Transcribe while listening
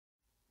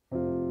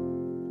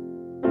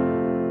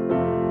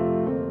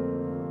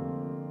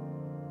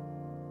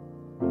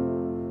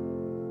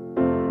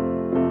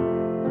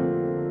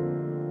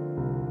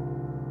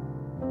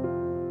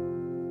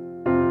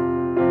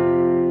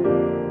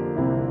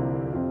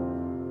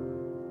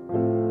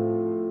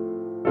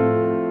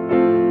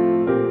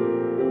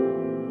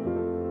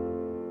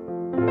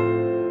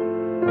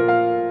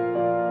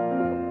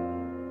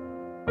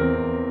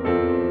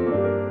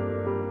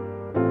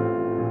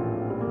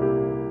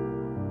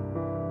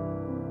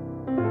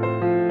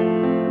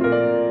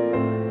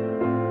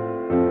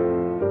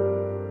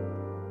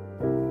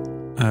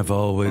I've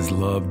always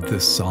loved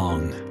this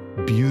song,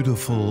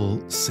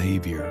 Beautiful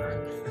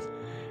Savior.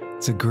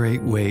 It's a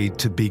great way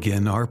to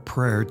begin our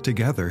prayer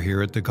together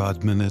here at the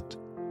God Minute.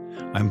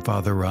 I'm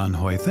Father Ron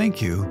Hoy.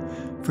 Thank you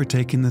for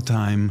taking the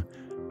time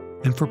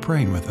and for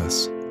praying with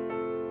us.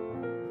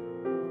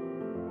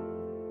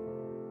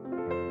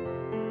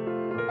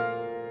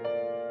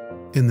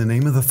 In the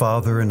name of the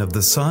Father, and of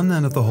the Son,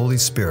 and of the Holy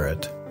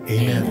Spirit.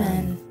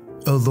 Amen.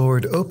 O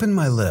Lord, open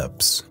my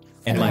lips,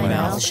 And my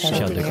mouth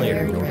shall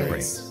declare your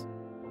praise.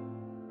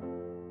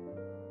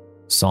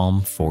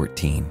 Psalm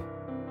 14.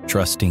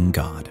 Trusting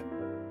God.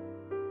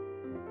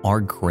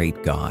 Our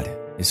great God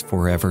is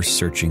forever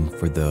searching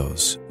for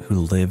those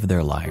who live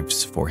their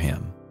lives for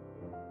Him.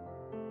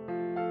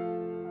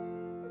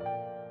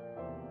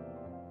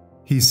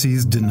 He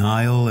sees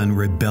denial and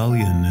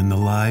rebellion in the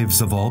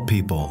lives of all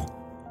people.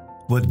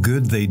 What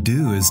good they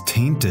do is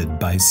tainted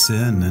by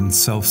sin and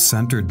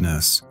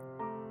self-centeredness.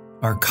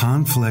 Our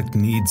conflict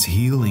needs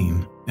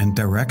healing and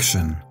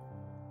direction.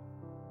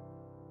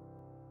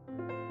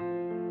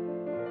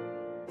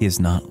 He is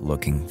not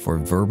looking for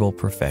verbal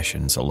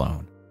professions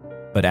alone,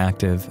 but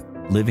active,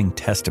 living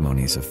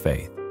testimonies of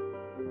faith.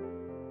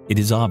 It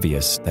is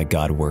obvious that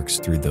God works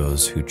through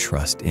those who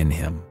trust in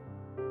Him,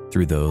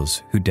 through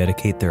those who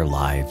dedicate their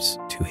lives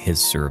to His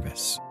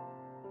service.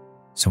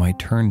 So I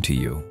turn to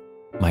you,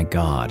 my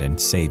God and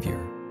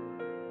Savior.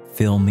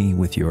 Fill me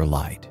with your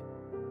light,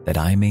 that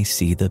I may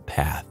see the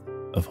path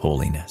of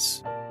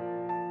holiness.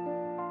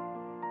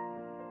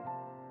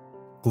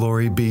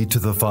 Glory be to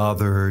the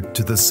Father,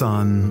 to the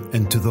Son,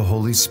 and to the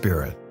Holy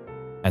Spirit.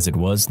 As it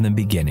was in the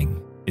beginning,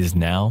 is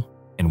now,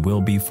 and will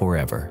be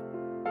forever.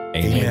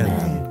 Amen.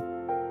 Amen.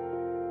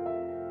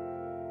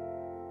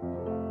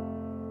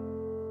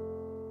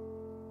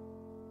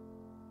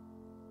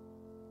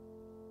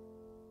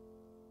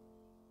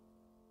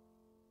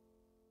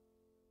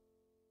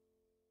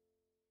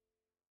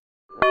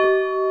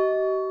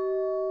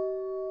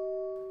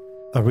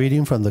 A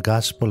reading from the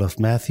Gospel of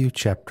Matthew,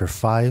 chapter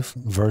 5,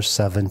 verse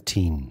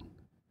 17.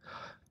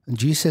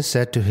 Jesus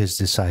said to His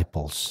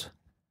disciples,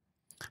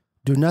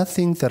 "Do not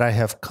think that I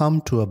have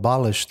come to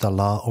abolish the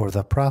law or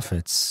the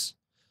prophets.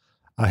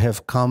 I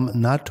have come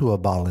not to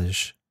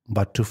abolish,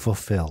 but to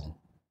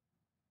fulfill."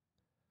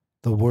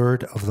 The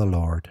word of the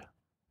Lord.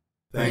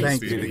 Thanks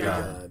be to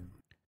God.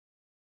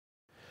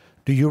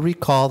 Do you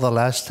recall the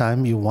last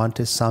time you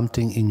wanted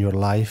something in your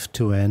life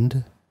to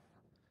end?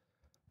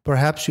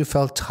 Perhaps you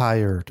felt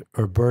tired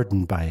or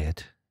burdened by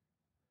it.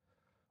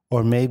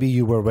 Or maybe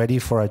you were ready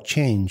for a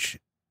change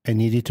and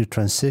needed to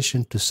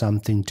transition to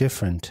something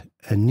different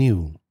and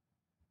new.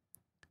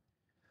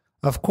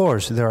 Of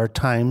course, there are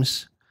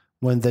times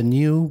when the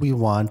new we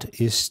want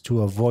is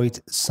to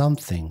avoid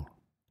something.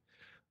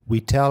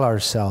 We tell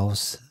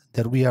ourselves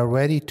that we are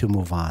ready to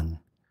move on,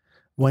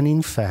 when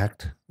in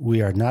fact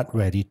we are not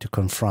ready to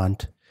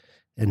confront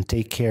and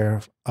take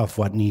care of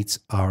what needs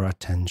our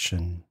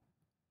attention.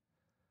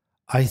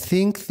 I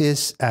think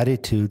these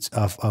attitudes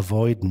of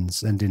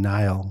avoidance and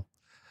denial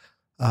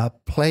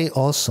play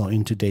also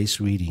in today's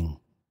reading.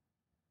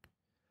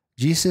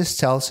 Jesus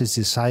tells His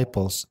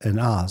disciples and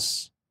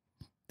us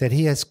that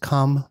He has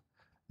come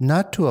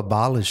not to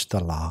abolish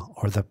the law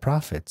or the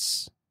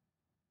prophets.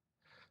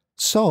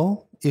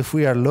 So, if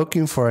we are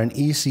looking for an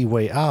easy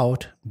way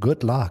out,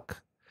 good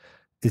luck.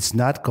 It's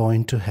not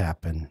going to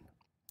happen.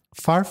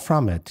 Far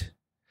from it.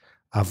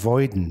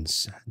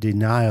 Avoidance,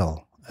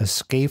 denial,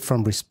 escape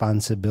from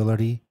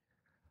responsibility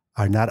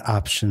are not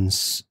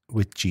options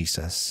with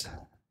Jesus.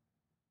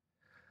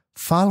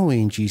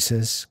 Following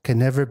Jesus can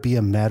never be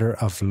a matter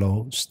of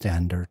low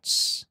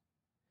standards.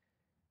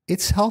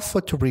 It's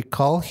helpful to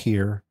recall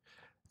here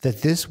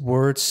that these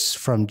words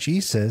from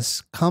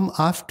Jesus come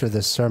after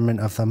the Sermon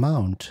of the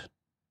Mount.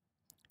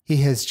 He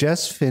has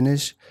just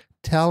finished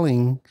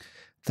telling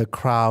the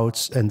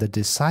crowds and the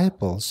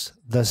disciples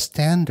the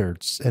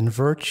standards and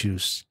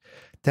virtues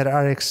that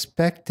are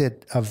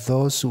expected of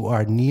those who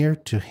are near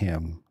to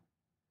Him.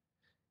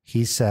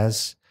 He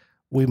says,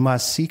 we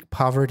must seek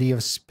poverty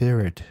of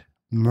spirit,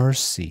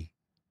 mercy,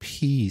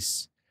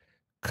 peace,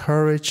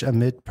 courage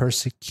amid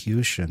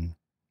persecution.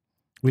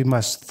 We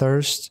must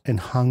thirst and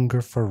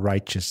hunger for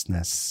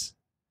righteousness.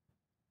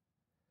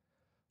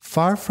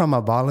 Far from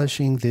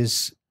abolishing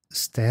these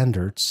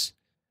standards,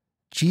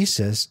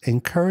 Jesus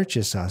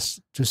encourages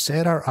us to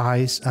set our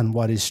eyes on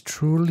what is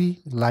truly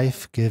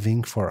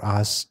life-giving for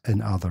us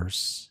and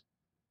others.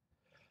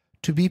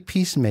 To be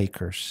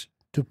peacemakers,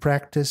 to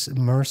practice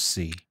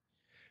mercy,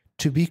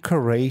 to be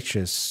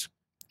courageous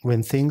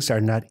when things are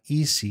not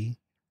easy,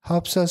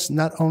 helps us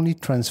not only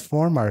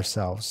transform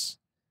ourselves,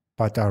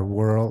 but our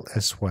world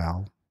as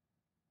well.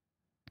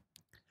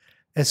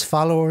 As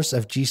followers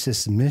of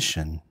Jesus'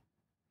 mission,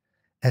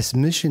 as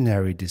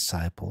missionary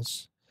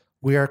disciples,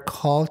 we are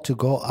called to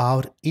go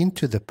out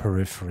into the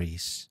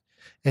peripheries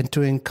and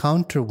to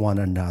encounter one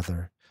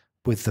another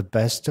with the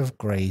best of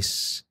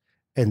grace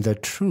and the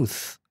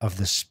truth of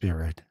the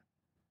Spirit.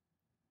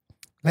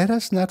 Let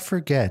us not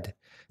forget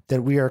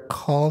that we are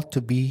called to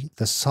be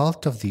the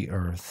salt of the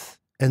earth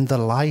and the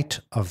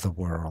light of the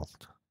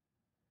world.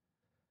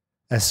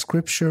 as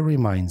Scripture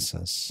reminds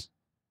us.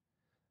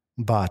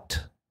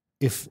 But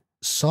if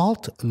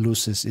salt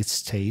loses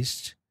its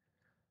taste,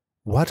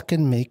 what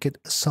can make it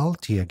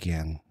salty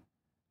again?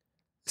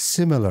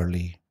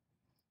 Similarly,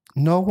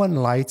 no one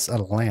lights a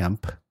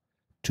lamp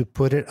to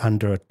put it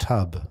under a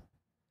tub.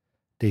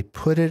 They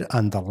put it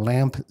on the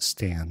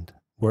lampstand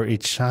where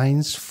it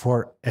shines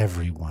for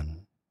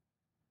everyone.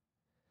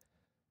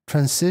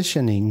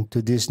 Transitioning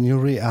to this new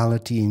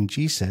reality in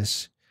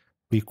Jesus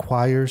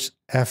requires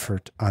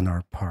effort on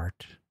our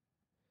part.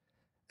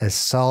 As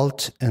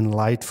salt and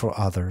light for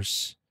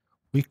others,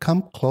 we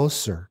come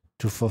closer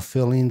to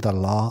fulfilling the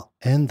law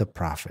and the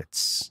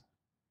prophets.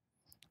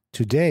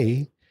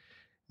 Today,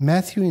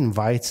 Matthew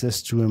invites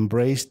us to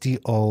embrace the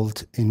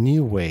old in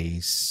new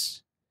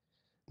ways.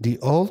 The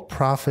old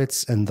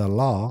prophets and the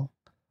law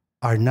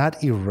are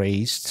not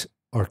erased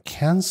or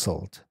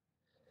canceled.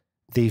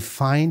 They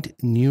find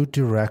new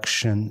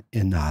direction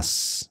in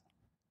us.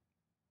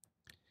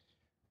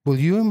 Will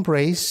you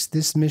embrace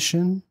this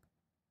mission?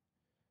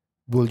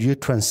 Will you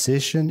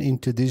transition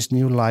into this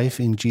new life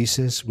in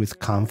Jesus with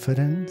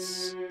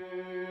confidence?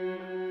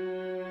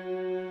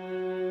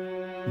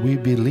 We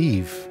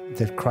believe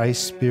that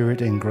Christ's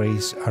Spirit and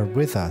grace are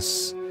with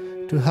us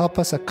to help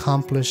us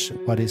accomplish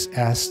what is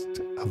asked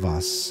of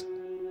us.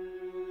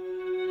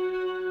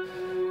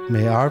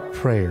 May our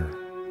prayer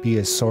be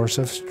a source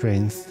of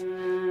strength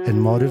and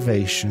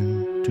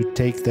motivation to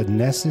take the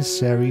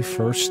necessary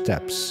first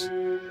steps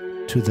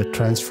to the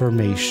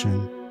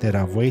transformation that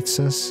awaits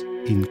us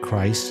in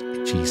Christ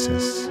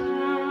Jesus.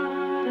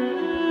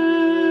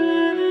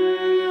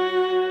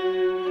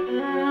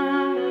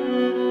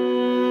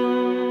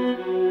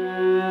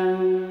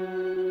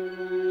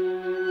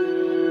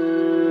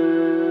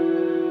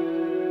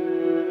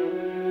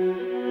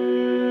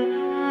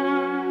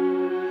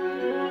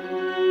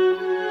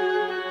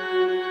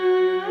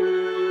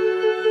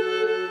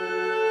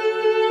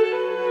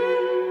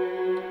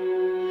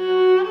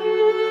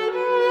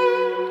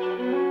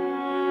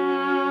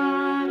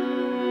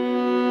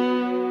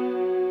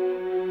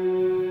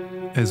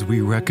 As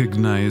we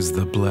recognize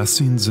the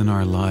blessings in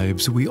our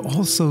lives, we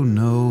also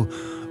know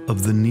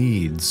of the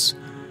needs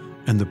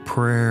and the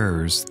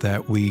prayers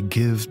that we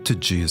give to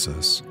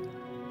Jesus.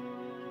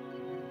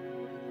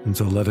 And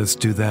so let us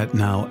do that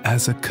now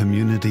as a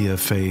community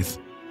of faith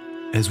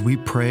as we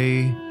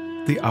pray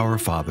the Our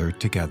Father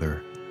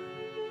together.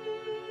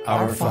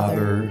 Our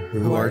Father,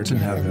 who art in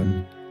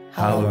heaven,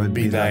 hallowed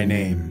be thy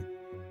name.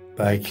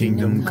 Thy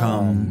kingdom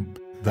come,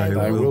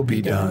 thy will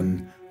be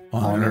done,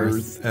 on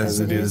earth as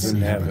it is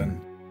in heaven.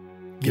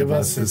 Give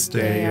us this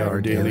day our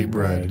daily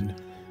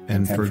bread,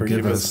 and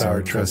forgive us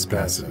our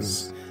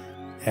trespasses,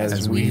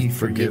 as we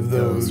forgive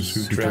those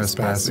who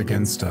trespass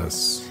against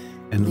us.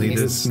 And lead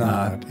us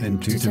not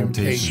into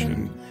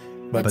temptation,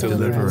 but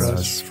deliver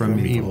us from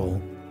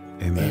evil.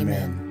 Amen.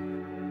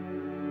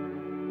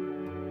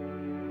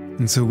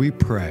 And so we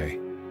pray.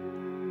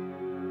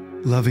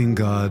 Loving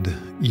God,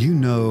 you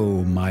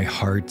know my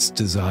heart's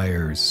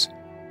desires.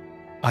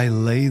 I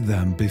lay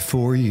them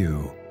before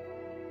you.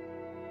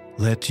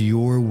 Let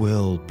your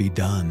will be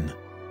done.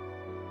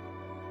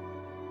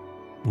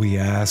 We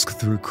ask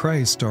through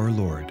Christ our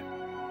Lord.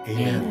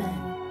 Amen.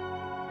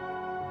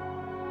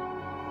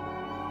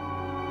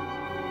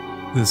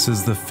 This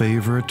is the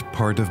favorite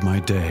part of my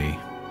day,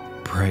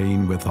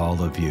 praying with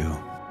all of you.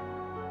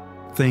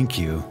 Thank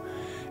you,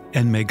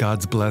 and may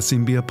God's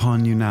blessing be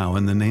upon you now,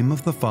 in the name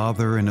of the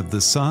Father, and of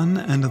the Son,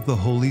 and of the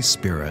Holy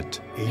Spirit.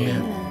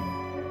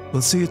 Amen.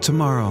 We'll see you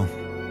tomorrow.